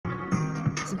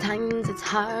Sometimes it's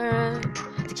hard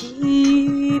to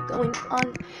keep going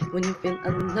on when you feel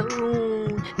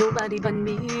alone. Nobody but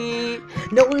me,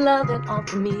 no love at all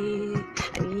for me.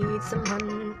 I need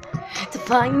someone to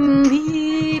find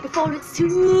me before it's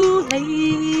too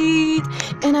late.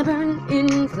 And I burn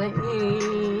in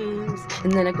flames,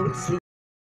 and then I go to sleep.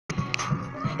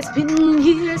 It's been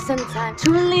years since I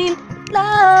truly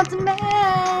loved a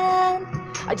man.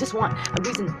 I just want a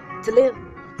reason to live.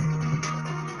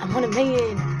 I want a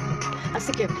man. I'm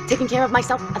sick of taking care of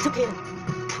myself. I took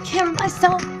care of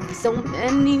myself for so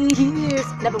many years.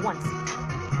 Never once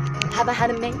have I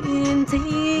had a man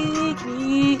take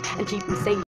me and keep me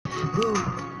safe. Ooh,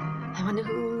 I wonder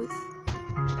who's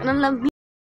gonna love me.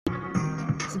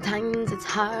 Sometimes it's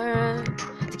hard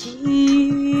to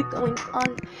keep going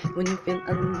on when you feel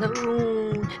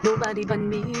alone. Nobody but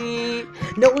me,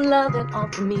 no love at all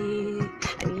for me.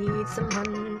 I need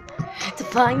someone to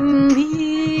find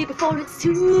me before it's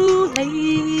too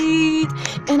late.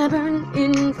 And I burn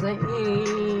in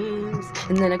flames,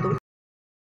 and then I go.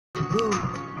 Ooh,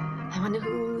 I wonder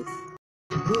who's.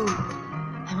 Ooh,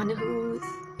 I wonder who's.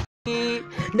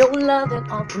 No love at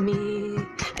all for me.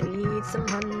 I need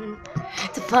someone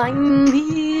to find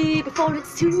me before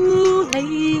it's too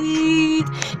late.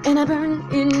 And I burn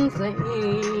in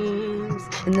flames,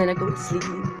 and then I go to sleep.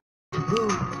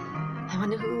 Ooh, I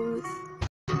wonder who's.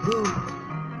 Ooh,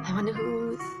 I wonder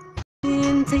who's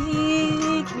can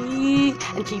take me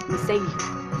and keep me safe.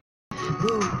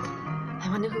 Ooh, I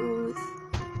wonder who's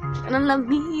gonna love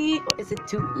me, or is it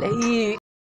too late?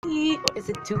 Or is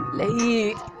it too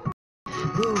late?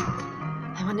 Ooh,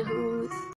 I wonder who's